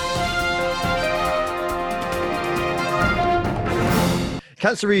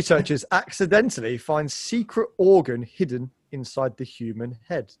 Cancer researchers accidentally find secret organ hidden inside the human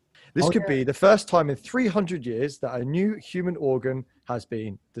head. This could be the first time in 300 years that a new human organ has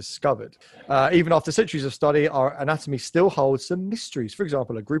been discovered. Even after centuries of study, our anatomy still holds some mysteries. For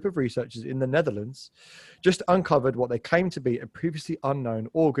example, a group of researchers in the Netherlands just uncovered what they claim to be a previously unknown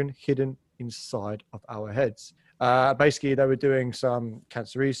organ hidden inside of our heads. Basically, they were doing some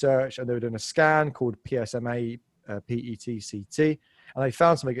cancer research and they were doing a scan called PSMA PET-CT. And they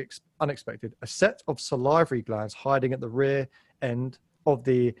found something unexpected, a set of salivary glands hiding at the rear end of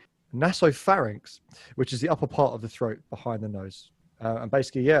the nasopharynx, which is the upper part of the throat behind the nose. And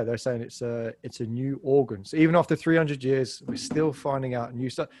basically, yeah, they're saying it's a new organ. So even after 300 years, we're still finding out new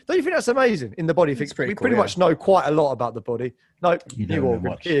stuff. Don't you think that's amazing in the body? We pretty much know quite a lot about the body. No, new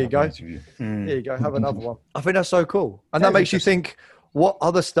organ. Here you go. Here you go. Have another one. I think that's so cool. And that makes you think, what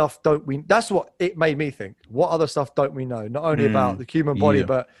other stuff don't we? That's what it made me think. What other stuff don't we know? Not only about the human body,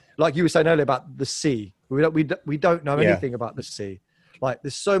 but like you were saying earlier about the sea. We don't know anything about the sea. Like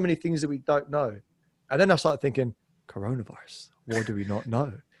there's so many things that we don't know. And then I started thinking, coronavirus. What do we not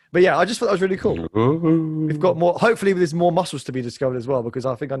know? But yeah, I just thought that was really cool. We've got more. Hopefully, there's more muscles to be discovered as well, because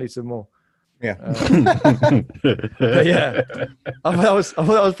I think I need some more. Yeah. But yeah, I thought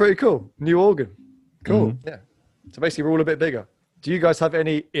that was pretty cool. New organ. Cool. Yeah. So basically, we're all a bit bigger. Do you guys have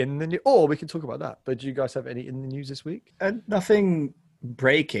any in the news? Or we can talk about that. But do you guys have any in the news this week? Nothing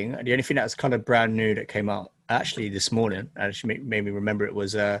breaking. The only thing that's kind of brand new that came out actually this morning, actually made me remember it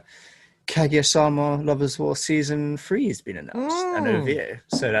was Kaguya-sama Lovers War Season 3 has been announced, an OVA.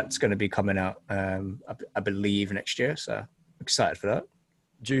 So that's going to be coming out, I believe, next year. So I'm excited for that.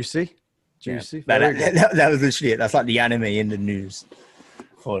 Juicy. Yeah. That was literally it. That's like the anime in the news.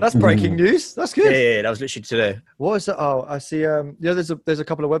 That's breaking news. That's good. Yeah, that was literally today. What is it? Oh, I see. There's a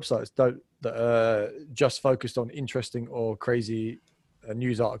couple of websites that are just focused on interesting or crazy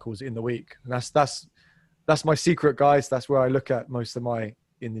news articles in the week. And that's my secret, guys. That's where I look at most of my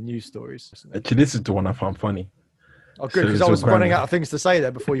in the news stories. Actually, this is the one I found funny. Oh, good, because I was running out of things to say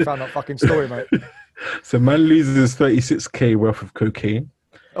there before you found that fucking story, mate. So man loses 36K worth of cocaine.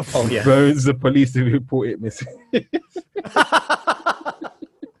 Oh yeah. Phones the police to report it missing.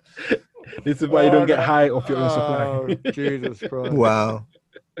 This is why you don't get high off your own supply. Oh, Jesus Christ. Wow.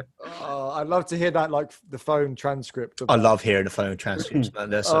 Oh, I'd love to hear that, like the phone transcript. I love hearing the phone transcripts, man.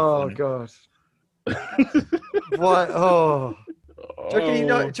 They're so funny. God. What? Oh. Do you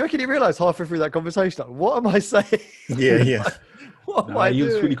reckon he realised halfway through that conversation, like, what am I saying? Yeah. What am I doing? He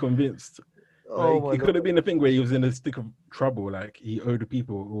was fully convinced. Oh, it could have been a thing where he was in a stick of trouble, like he owed the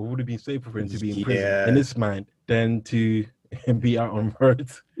people, or would have been safer for him to be in prison in his mind than to be out on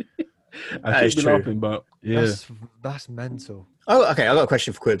roads. I should be laughing, but yeah, that's mental. Oh, okay. I got a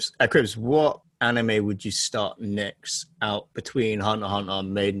question for Kwibs. Kwibs, what anime would you start next out between Hunter x Hunter,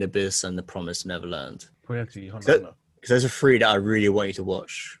 Made in Abyss, and The Promised Neverland? Because those are three that I really want you to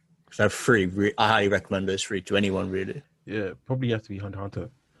watch. Because I have three. I highly recommend those three to anyone, really. Yeah, probably have to be Hunter x Hunter.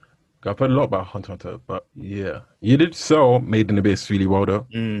 I've heard a lot about Hunter x Hunter, but yeah, you did sell Made in Abyss really well though,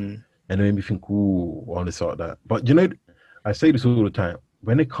 and it made me think, ooh, I want to start that. But you know, I say this all the time.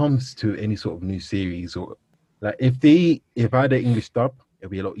 When it comes to any sort of new series, or like if I had an English dub,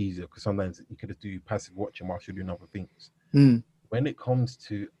 it'll be a lot easier because sometimes you could just do passive watching while you're doing other things. When it comes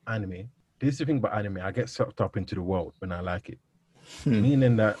to anime, this is the thing about anime, I get sucked up into the world when I like it.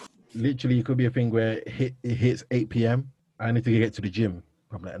 Meaning that literally it could be a thing where it hits 8 p.m. I need to get to the gym.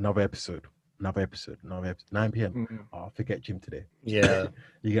 I'm like another episode. another episode, 9 p.m. Mm-hmm. Oh, forget gym today. Yeah.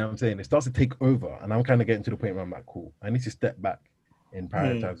 You get what I'm saying? It starts to take over, and I'm kind of getting to the point where I'm like, cool, I need to step back and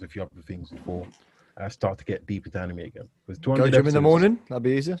prioritize a few other things before I start to get deep into anime again. Because Go gym in the morning. That'd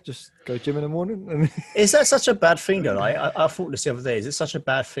be easier. Just go gym in the morning. Is that such a bad thing though? I thought this the other day. Is it such a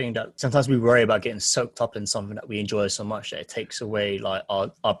bad thing that sometimes we worry about getting soaked up in something that we enjoy so much that it takes away like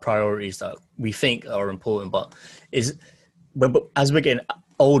our priorities that we think are important? But as we're getting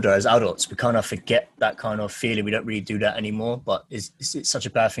older as adults, we kind of forget that kind of feeling. We don't really do that anymore. But is it such a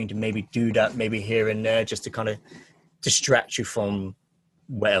bad thing to maybe do that maybe here and there just to kind of distract you from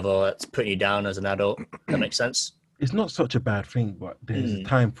whatever that's putting you down as an adult? That makes sense. It's not such a bad thing, but there's a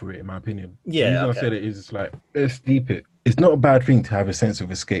time for it, in my opinion. Yeah, the reason I said it is it's like, let's deep it. It's not a bad thing to have a sense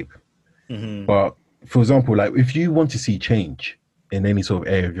of escape. But for example, like if you want to see change in any sort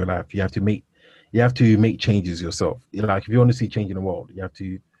of area of your life, you have to make changes yourself. Like if you want to see change in the world, you have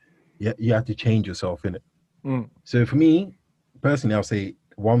to change yourself in it. So for me personally, I'll say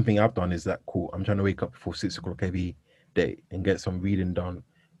one thing I've done is that cool. I'm trying to wake up before 6 o'clock every day and get some reading done,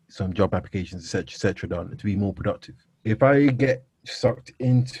 some job applications, etc. done to be more productive. If I get sucked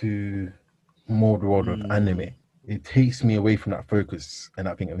into more the world of anime, it takes me away from that focus and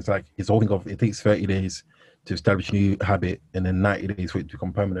that thing. And it's like it's all thing of it takes 30 days to establish a new habit and then 90 days for it to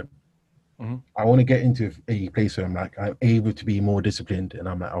become permanent. I want to get into a place where I'm able to be more disciplined, and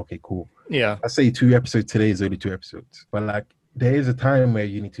I'm like, okay, cool. Yeah. I say 2 episodes today is only 2 episodes, but like there is a time where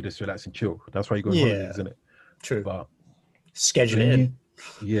you need to just relax and chill. That's why you go on holidays, isn't it? True. But schedule it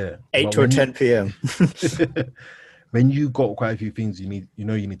in. 8 to 10 p.m. When you got quite a few things you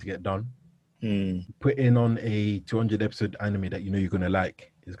need to get done, putting on a 200 episode anime that you're going to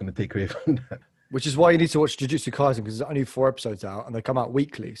like is going to take away from that. Which is why you need to watch Jujutsu Kaisen, because there's only 4 episodes out and they come out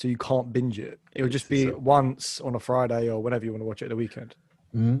weekly, so you can't binge it. It'll just be once on a Friday or whenever you want to watch it at the weekend.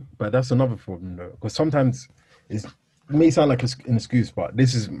 But that's another problem though, because sometimes it may sound like an excuse, but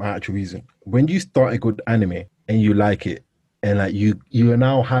this is my actual reason. When you start a good anime and you like it, and like you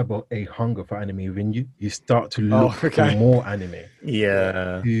now have a hunger for anime within you, you start to look for more anime.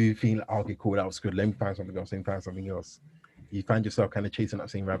 Yeah. You feel like, okay, cool, that was good. Let me find something else. You find yourself kind of chasing that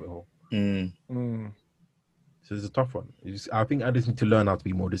same rabbit hole. So it's a tough one. I think I just need to learn how to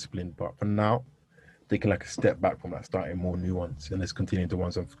be more disciplined. But for now, taking like a step back from that, starting more new ones, and just continuing the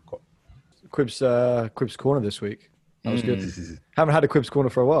ones I've got. Quibs Corner this week. That was good. Haven't had a Quibs Corner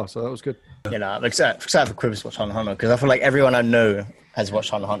for a while, so that was good. I'm excited for Quibs to watch Hunter x Hunter, because I feel like everyone I know has watched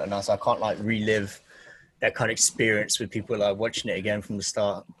Hunter x Hunter now, so I can't like relive that kind of experience with people like watching it again from the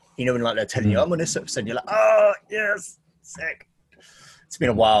start. You know, when like they're telling you, I'm on this episode, you're like, oh yes, sick. It's been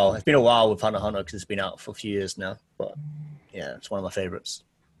a while. It's been a while with Hunter x Hunter because it's been out for a few years now. But yeah, it's one of my favorites.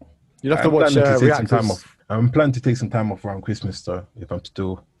 You'll have to watch reactors. I'm planning to take some time off around Christmas though, if I'm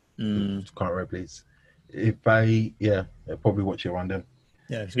still can't remember please. I'll probably watch it around then.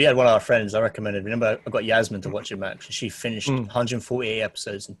 Yeah, because we had one of our friends I recommended. Remember, I got Yasmin to watch it, Max. She finished 148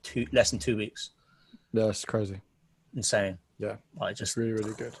 episodes in less than 2 weeks. Yeah, that's crazy. Insane. Yeah, like just really,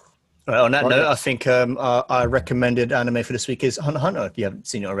 really good. Right, on that note, I think our recommended anime for this week is Hunter x Hunter, if you haven't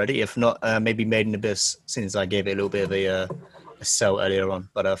seen it already. If not, maybe Made in Abyss, since I gave it a little bit of a sell earlier on.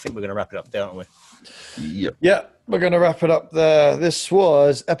 But I think we're going to wrap it up there, aren't we? Yep. Yeah, we're going to wrap it up there. This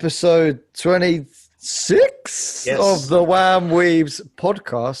was episode 26 of the Wham Weaves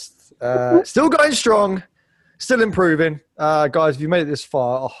podcast. Still going strong, still improving. Guys, if you made it this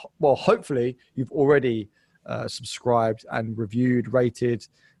far, well, hopefully you've already subscribed and reviewed, rated,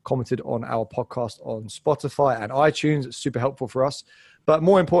 commented on our podcast on Spotify and iTunes. It's super helpful for us. But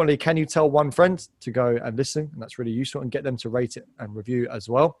more importantly, can you tell one friend to go and listen? And that's really useful, and get them to rate it and review as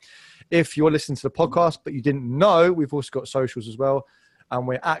well. If you're listening to the podcast, but you didn't know, we've also got socials as well. And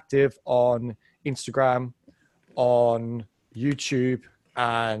we're active on Instagram, on YouTube,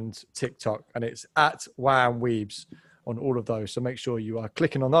 and TikTok. And it's at Wham Weebs on all of those. So make sure you are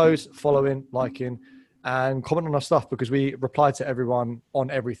clicking on those, following, liking, and comment on our stuff, because we reply to everyone on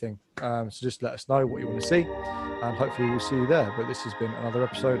everything. So just let us know what you want to see, and hopefully we'll see you there. But this has been another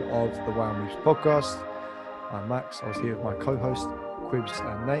episode of the Wham Weaves podcast. I'm Max. I was here with my co-host Quibs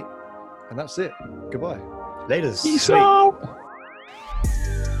and Nate, and that's it. Goodbye. Laters. Peace out.